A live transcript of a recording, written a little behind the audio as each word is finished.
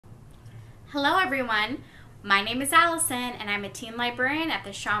Hello everyone, my name is Allison and I'm a teen librarian at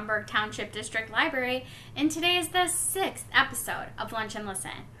the Schaumburg Township District Library, and today is the 6th episode of Lunch and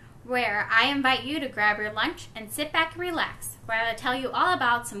Listen, where I invite you to grab your lunch and sit back and relax, where I'll tell you all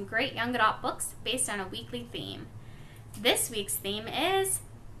about some great young adult books based on a weekly theme. This week's theme is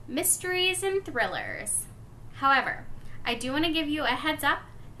mysteries and thrillers. However, I do want to give you a heads up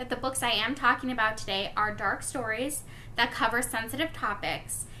that the books I am talking about today are dark stories that cover sensitive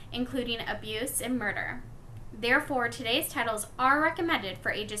topics, including abuse and murder. Therefore, today's titles are recommended for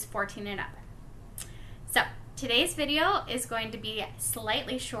ages 14 and up. So, today's video is going to be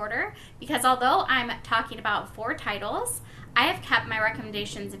slightly shorter because although I'm talking about 4 titles, I have kept my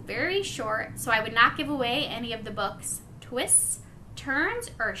recommendations very short so I would not give away any of the book's twists,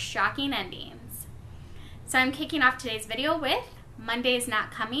 turns, or shocking endings. So I'm kicking off today's video with Monday's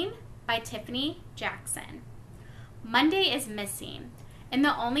Not Coming by Tiffany Jackson. Monday is missing, and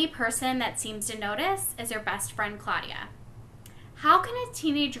the only person that seems to notice is her best friend Claudia. How can a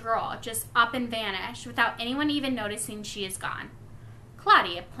teenage girl just up and vanish without anyone even noticing she is gone?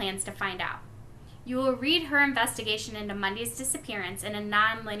 Claudia plans to find out. You will read her investigation into Monday's disappearance in a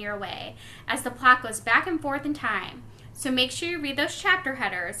non-linear way as the plot goes back and forth in time, so make sure you read those chapter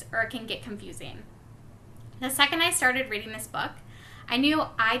headers or it can get confusing. The second I started reading this book, I knew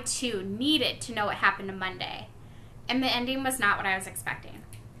I too needed to know what happened to Monday, and the ending was not what I was expecting.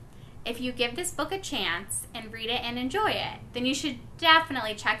 If you give this book a chance and read it and enjoy it, then you should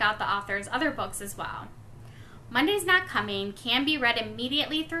definitely check out the author's other books as well. Monday's Not Coming can be read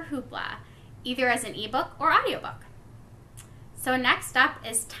immediately through Hoopla, either as an ebook or audiobook. So next up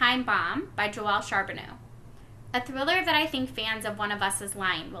is Time Bomb by Joelle Charbonneau, a thriller that I think fans of One of Us'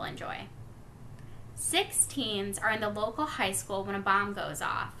 line will enjoy. 6 teens are in the local high school when a bomb goes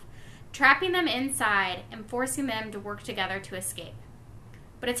off, trapping them inside and forcing them to work together to escape.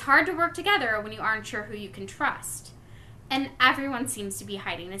 But it's hard to work together when you aren't sure who you can trust, and everyone seems to be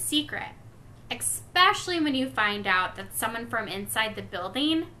hiding a secret, especially when you find out that someone from inside the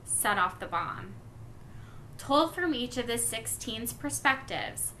building set off the bomb. Told from each of the 6 teens'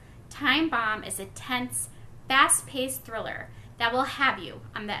 perspectives, Time Bomb is a tense, fast-paced thriller that will have you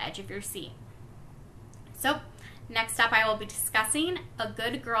on the edge of your seat. So, next up I will be discussing A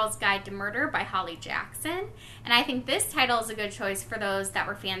Good Girl's Guide to Murder by Holly Jackson, and I think this title is a good choice for those that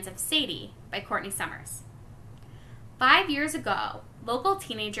were fans of Sadie by Courtney Summers. 5 years ago, local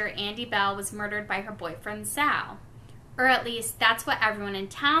teenager Andy Bell was murdered by her boyfriend Sal, or at least that's what everyone in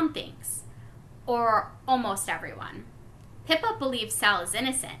town thinks, or almost everyone. Pippa believes Sal is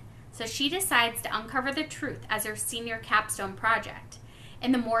innocent, so she decides to uncover the truth as her senior capstone project.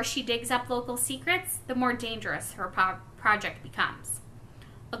 And the more she digs up local secrets, the more dangerous her project becomes.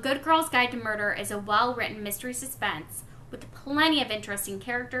 A Good Girl's Guide to Murder is a well-written mystery suspense with plenty of interesting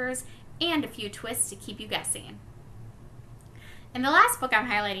characters and a few twists to keep you guessing. And the last book I'm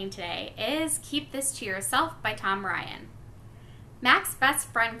highlighting today is Keep This to Yourself by Tom Ryan. Mac's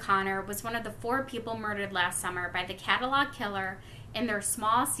best friend Connor was one of the 4 people murdered last summer by the catalog killer in their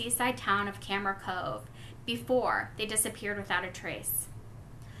small seaside town of Camera Cove before they disappeared without a trace.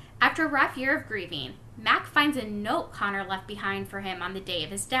 After a rough year of grieving, Mac finds a note Connor left behind for him on the day of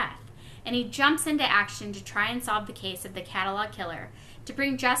his death, and he jumps into action to try and solve the case of the catalog killer, to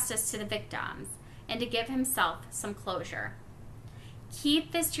bring justice to the victims, and to give himself some closure.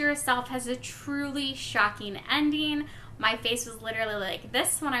 Keep This to Yourself has a truly shocking ending. My face was literally like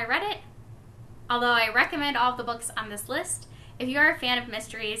this when I read it. Although I recommend all of the books on this list, if you are a fan of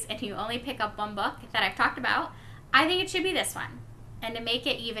mysteries and you only pick up one book that I've talked about, I think it should be this one. And to make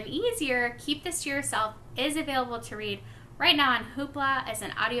it even easier, Keep This to Yourself is available to read right now on Hoopla as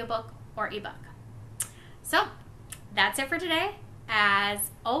an audiobook or ebook. So, that's it for today. As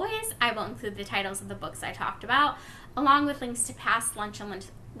always, I will include the titles of the books I talked about, along with links to past Lunch and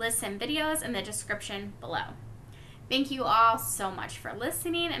Listen videos in the description below. Thank you all so much for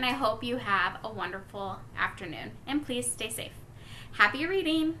listening, and I hope you have a wonderful afternoon. And please stay safe. Happy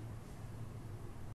reading!